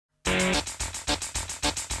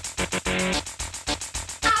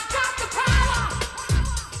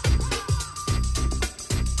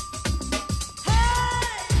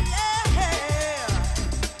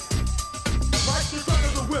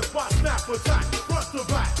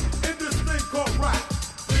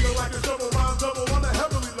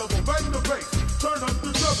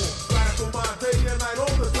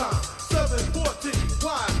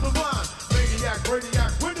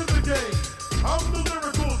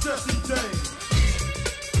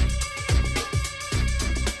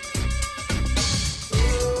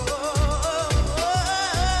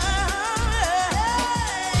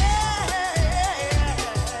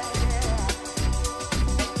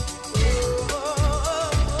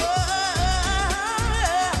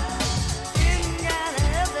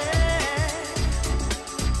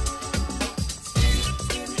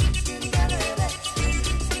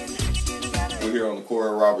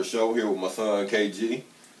Roberts Show here with my son KG.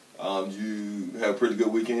 You had a pretty good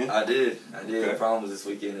weekend? I did. Okay. The problem was this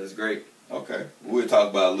weekend. It was great. Okay. We'll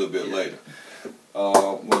talk about it a little bit later.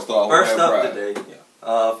 We'll start with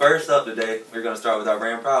First up today, we're going to start with our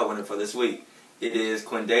Grand Pride winner for this week. It is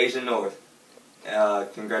Quindasia North.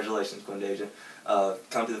 Congratulations, Quindasia.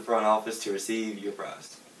 Come to the front office to receive your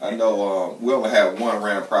prize. I know we only had one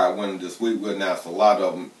Grand Pride winner this week. We announced a lot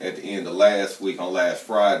of them at the end of last week on last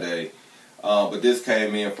Friday. But this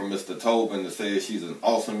came in from Mr. Tobin that says she's an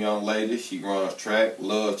awesome young lady. She runs track,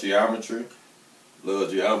 loves geometry,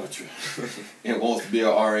 and wants to be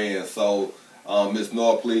an RN. So, Ms.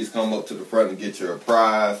 North, please come up to the front and get your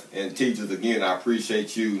prize. And teachers, again, I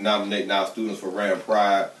appreciate you nominating our students for Grand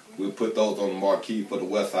Pride. We'll put those on the marquee for the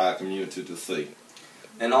Westside community to see.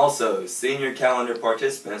 And also, senior calendar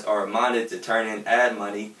participants are reminded to turn in ad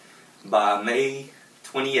money by May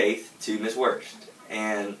 28th to Ms. Worst.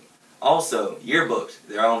 And also, yearbooks,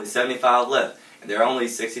 there are only 75 left, and they're only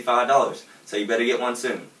 $65, so you better get one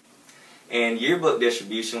soon. And yearbook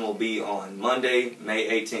distribution will be on Monday, May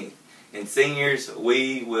 18th. And seniors,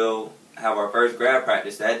 we will have our first grad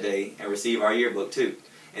practice that day and receive our yearbook too,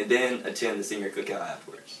 and then attend the senior cookout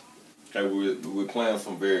afterwards. Okay, we're planning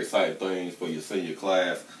some very exciting things for your senior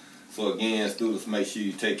class. So again, students, make sure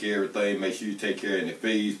you take care of everything. Make sure you take care of the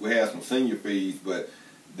fees. We have some senior fees, but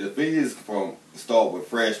the fees start with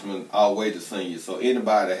freshmen all the way to seniors. So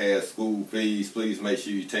anybody that has school fees, please make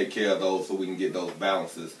sure you take care of those so we can get those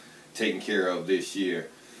balances taken care of this year.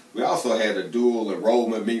 We also had a dual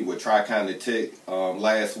enrollment meeting with Tri-County Tech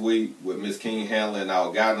last week with Ms. King Hanley and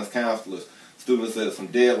our guidance counselors. Students had some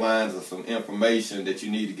deadlines and some information that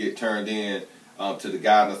you need to get turned in to the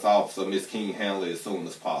guidance officer, Ms. King Hanley, as soon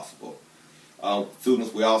as possible.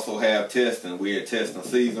 Students, we also have testing. We're in testing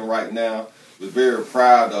season right now. We're very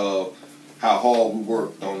proud of how hard we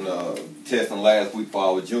worked on testing last week for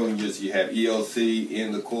our juniors. You have ELC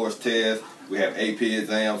in the course test. We have AP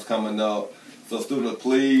exams coming up. So students,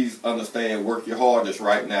 please understand, work your hardest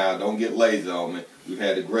right now. Don't get lazy on me. We've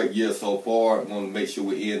had a great year so far. We want to make sure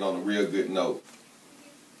we end on a real good note.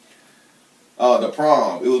 The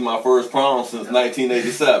prom. It was my first prom since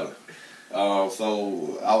 1987.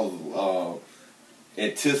 So I was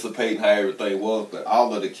anticipating how everything was, but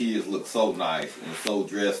all of the kids looked so nice and so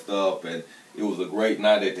dressed up, and it was a great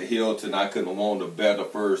night at the Hilton. I couldn't have wanted a better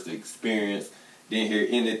first experience. Didn't hear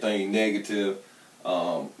anything negative.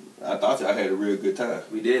 I thought y'all had a real good time.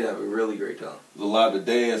 We did have a really great time. There was a lot of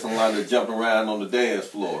dancing, a lot of jumping around on the dance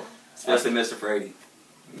floor. Especially Mr. Frady.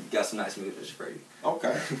 Got some nice moves, Mr. Frady.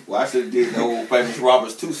 Okay. Well, I should have did the old famous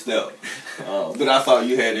Roberts two-step. But I saw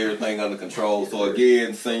you had everything under control. So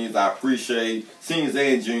again, seniors, I appreciate seniors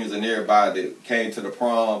and juniors and everybody that came to the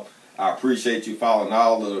prom. I appreciate you following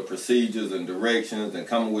all of the procedures and directions and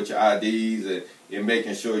coming with your IDs and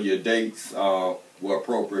making sure your dates were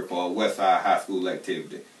appropriate for a Westside High School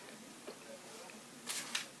activity.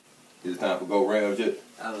 Is it time for Go Rams yet?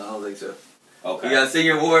 I don't think so. Okay. We got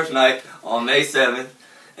Senior Awards Night on May 7th,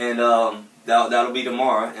 and that'll be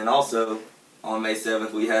tomorrow. And also, on May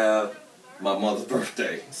 7th, we have my mother's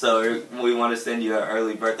birthday. So we want to send you an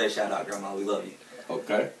early birthday shout-out, Grandma. We love you.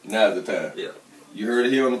 Okay. Now's the time. Yeah. You heard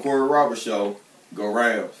it here on the Kory Roberts Show. Go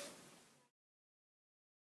Rams.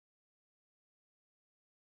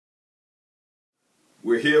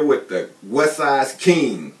 We're here with the Westside's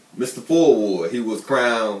King, Mr. Forward. He was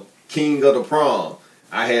crowned King of the Prom.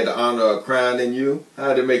 I had the honor of crowning you.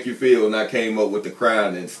 How did it make you feel when I came up with the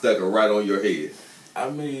crown and stuck it right on your head? I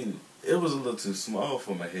mean, it was a little too small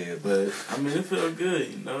for my head, but I mean, it felt good,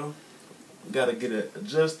 you know. Gotta get it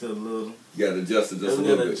adjusted a little. You gotta adjust it just a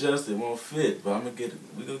little bit. Adjust it, won't fit, but I'm gonna get it.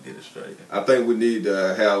 We gonna get it straight. I think we need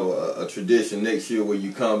to have a tradition next year where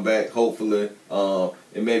you come back, hopefully,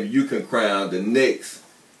 and maybe you can crown the next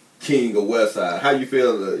King of Westside. How you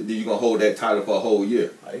feel that you gonna hold that title for a whole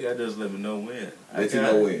year? All you gotta do is let me know when. Let you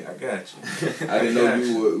know when. I got you. I didn't know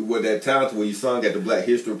you were that talented when you sung at the Black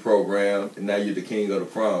History program, and now you're the King of the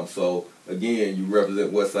Prom. So again, you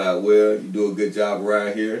represent Westside well. You do a good job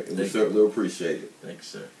around here, and we certainly appreciate it. Thank you,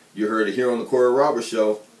 sir. You heard it here on the Kory Roberts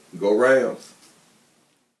Show. Go Rams.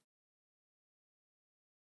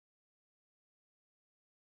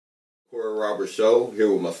 Kory Roberts Show,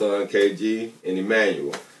 here with my son KG and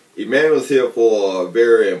Emmanuel. Emmanuel's here for a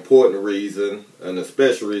very important reason, and a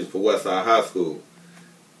special reason for Westside High School.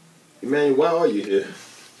 Emmanuel, why are you here?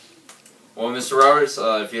 Well, Mr. Roberts,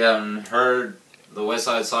 if you haven't heard, the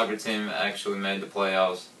Westside soccer team actually made the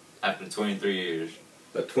playoffs after 23 years.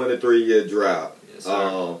 A 23-year drought. Yes,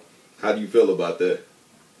 sir. How do you feel about that?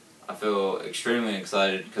 I feel extremely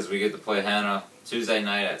excited because we get to play Hannah Tuesday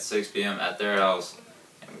night at 6 p.m. at their house,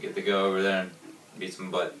 and we get to go over there and beat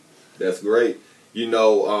some butt. That's great. You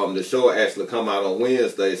know, the show actually come out on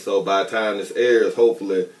Wednesday, so by the time this airs,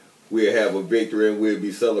 hopefully we'll have a victory and we'll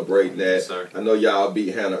be celebrating that. Yes, sir. I know y'all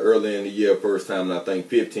beat Hannah early in the year, first time in I think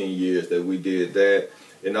 15 years that we did that.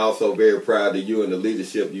 And also very proud of you and the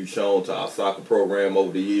leadership you've shown to our soccer program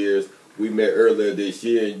over the years. We met earlier this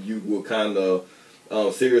year and you were kind of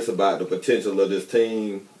serious about the potential of this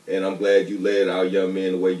team, and I'm glad you led our young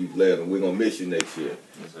men the way you led them. We're going to miss you next year.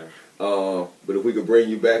 Yes, sir. But if we could bring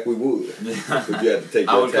you back, we would. But you have to take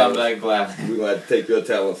I your would talent. come back glad. We're going to have to take your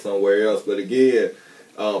talent somewhere else. But again,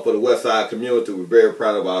 for the West Side community, we're very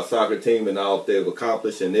proud of our soccer team and all they've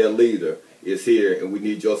accomplished, and their leader is here, and we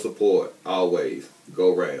need your support always.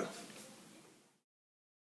 Go Rams.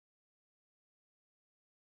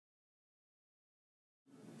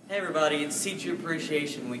 Hey everybody, it's Teacher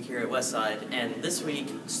Appreciation Week here at Westside, and this week,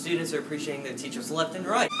 students are appreciating their teachers left and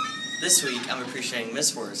right. This week, I'm appreciating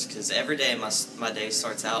Miss Worst, because every day my day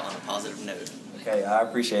starts out on a positive note. Okay, I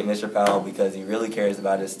appreciate Mr. Powell because he really cares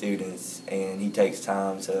about his students, and he takes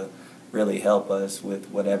time to really help us with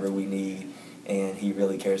whatever we need, and he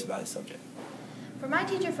really cares about his subject. For my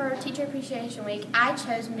teacher for Teacher Appreciation Week, I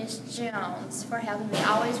chose Miss Jones for helping me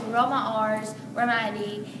always roll my R's, wear my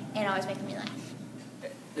ID, and always making me laugh.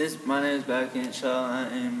 My name is Backend Shaw. I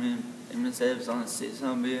am in Miss Evans on the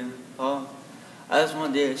 600 Paul. I just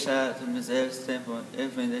want to give a shout out to Miss Evans for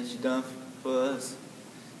everything that she done for us.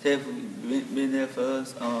 Been there for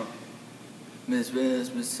us. Miss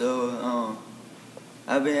Williams, Miss Sower.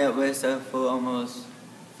 I've been at Westside for almost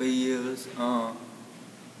 3 years. I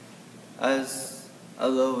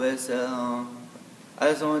love Westside. I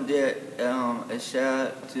just want to give a shout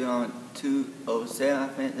out to 207, I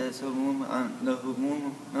think that's her woman. I don't know her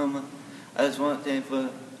woman number. I just want to thank for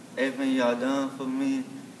everything y'all done for me.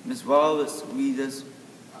 Miss Roberts, we went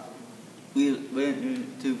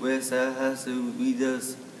to Westside High School. We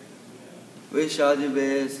just wish y'all the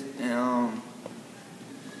best. And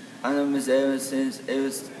I know Miss Evans since it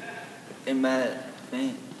was in my, I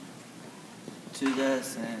think,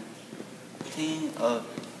 2010,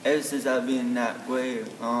 ever since I've been in that grade.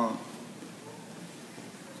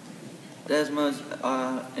 That's much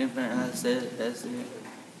everything I said. That's it.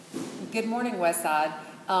 Good morning, Westside.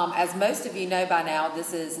 As most of you know by now,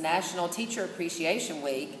 this is National Teacher Appreciation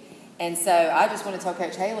Week. And so I just want to tell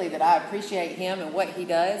Coach Haley that I appreciate him and what he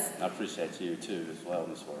does. I appreciate you too as well,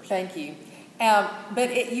 Ms. Worst. Thank you.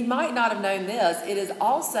 But you might not have known this. It is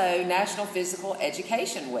also National Physical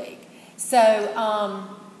Education Week. So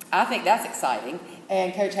I think that's exciting.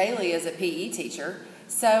 And Coach Haley is a PE teacher.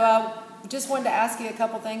 So just wanted to ask you a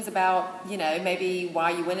couple things about, maybe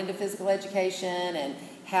why you went into physical education and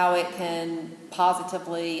how it can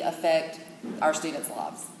positively affect our students'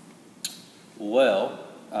 lives. Well,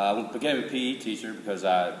 I became a PE teacher because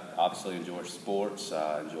I obviously enjoy sports,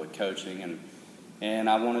 I enjoy coaching, and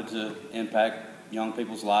I wanted to impact young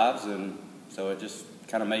people's lives, and so it just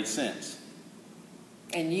kind of made sense.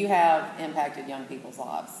 And you have impacted young people's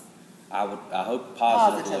lives. I hope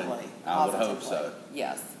positively. I would hope Positively. so.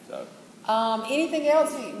 Yes. So. Anything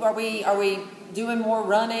else? Are we doing more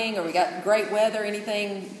running? Or we got great weather?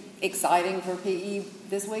 Anything exciting for PE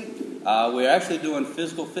this week? We're actually doing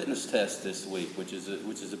physical fitness tests this week, which is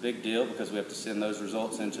a big deal because we have to send those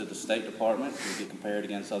results into the State Department. We get compared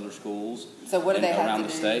against other schools. So what do they have around to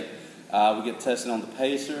the do? state? We get tested on the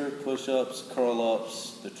pacer, push-ups,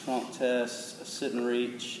 curl-ups, the trunk test, a sit and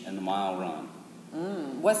reach, and the mile run.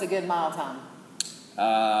 What's a good mile time?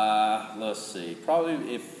 Let's see.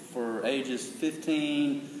 Probably for ages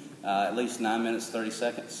 15, at least 9 minutes, 30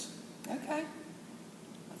 seconds. Okay. I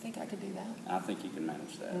think I could do that. I think you can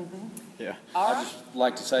manage that. Mm-hmm. Yeah. All I'd right. just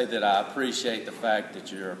like to say that I appreciate the fact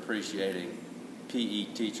that you're appreciating PE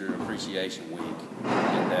Teacher Appreciation Week,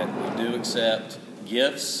 and that we do accept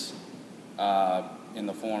gifts in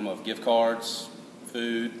the form of gift cards,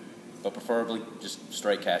 food, but preferably just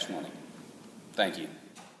straight cash money. Thank you.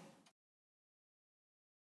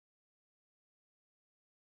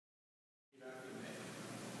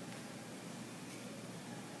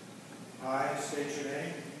 I state your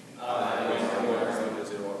name.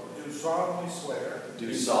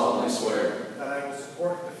 Do solemnly swear That I will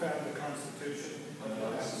support and defend the Constitution of the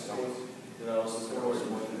United States that I will support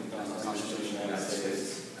and defend the Constitution of the United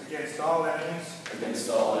States against all enemies,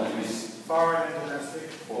 foreign and domestic,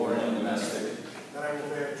 foreign and domestic, that I will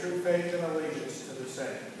bear true faith and allegiance to the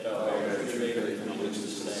same, that I will bear true faith and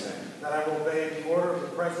allegiance to the same, that I will obey the order of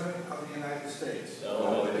the President of the United States, that I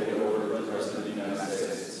will obey the order of the President of the United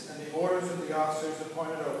States, and the orders of the officers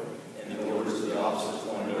appointed over me, and the orders of the officers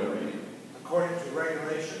appointed over me, according to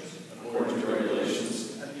regulations according to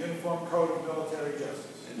regulations and the Uniform Code of Military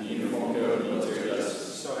Justice, and the Uniform Code of Military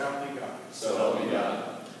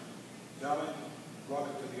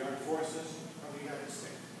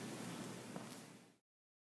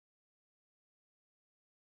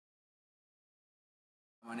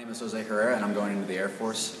My name is Jose Herrera, and I'm going into the Air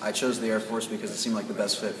Force. I chose the Air Force because it seemed like the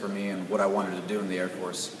best fit for me and what I wanted to do in the Air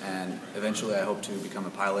Force. And eventually I hope to become a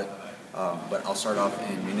pilot, but I'll start off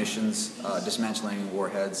in munitions, dismantling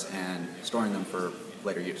warheads, and storing them for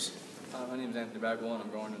later use. My name is Anthony Bagwell, and I'm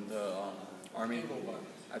going into the Army.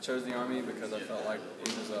 I chose the Army because I felt like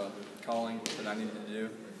it was a calling that I needed to do.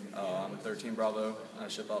 I'm a 13 Bravo. I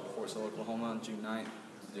ship out to Fort Sill, Oklahoma on June 9th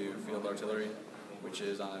to do field artillery, which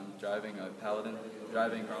is I'm driving a Paladin,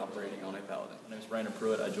 driving or operating on a Paladin. My name is Brandon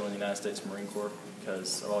Pruitt. I joined the United States Marine Corps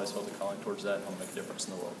because I've always felt a calling towards that and I want to make a difference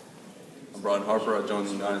in the world. I'm Brian Harper. I joined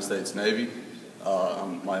the United States Navy.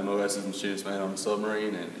 My MOS is machinist man on a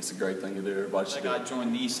submarine, and it's a great thing to do. Everybody should do it. I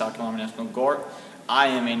joined the South Carolina National Guard. I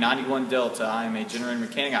am a 91 Delta. I am a generator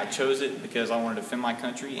mechanic. I chose it because I wanted to defend my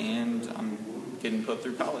country, and I'm getting put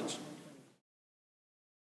through college.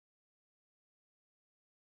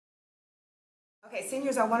 Okay,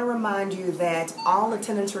 seniors, I want to remind you that all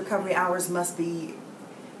attendance recovery hours must be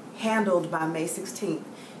handled by May 16th.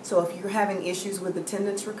 So if you're having issues with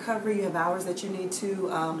attendance recovery, you have hours that you need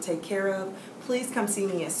to take care of, please come see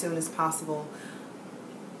me as soon as possible.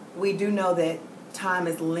 We do know that time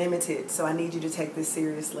is limited, so I need you to take this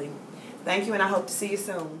seriously. Thank you, and I hope to see you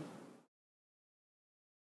soon.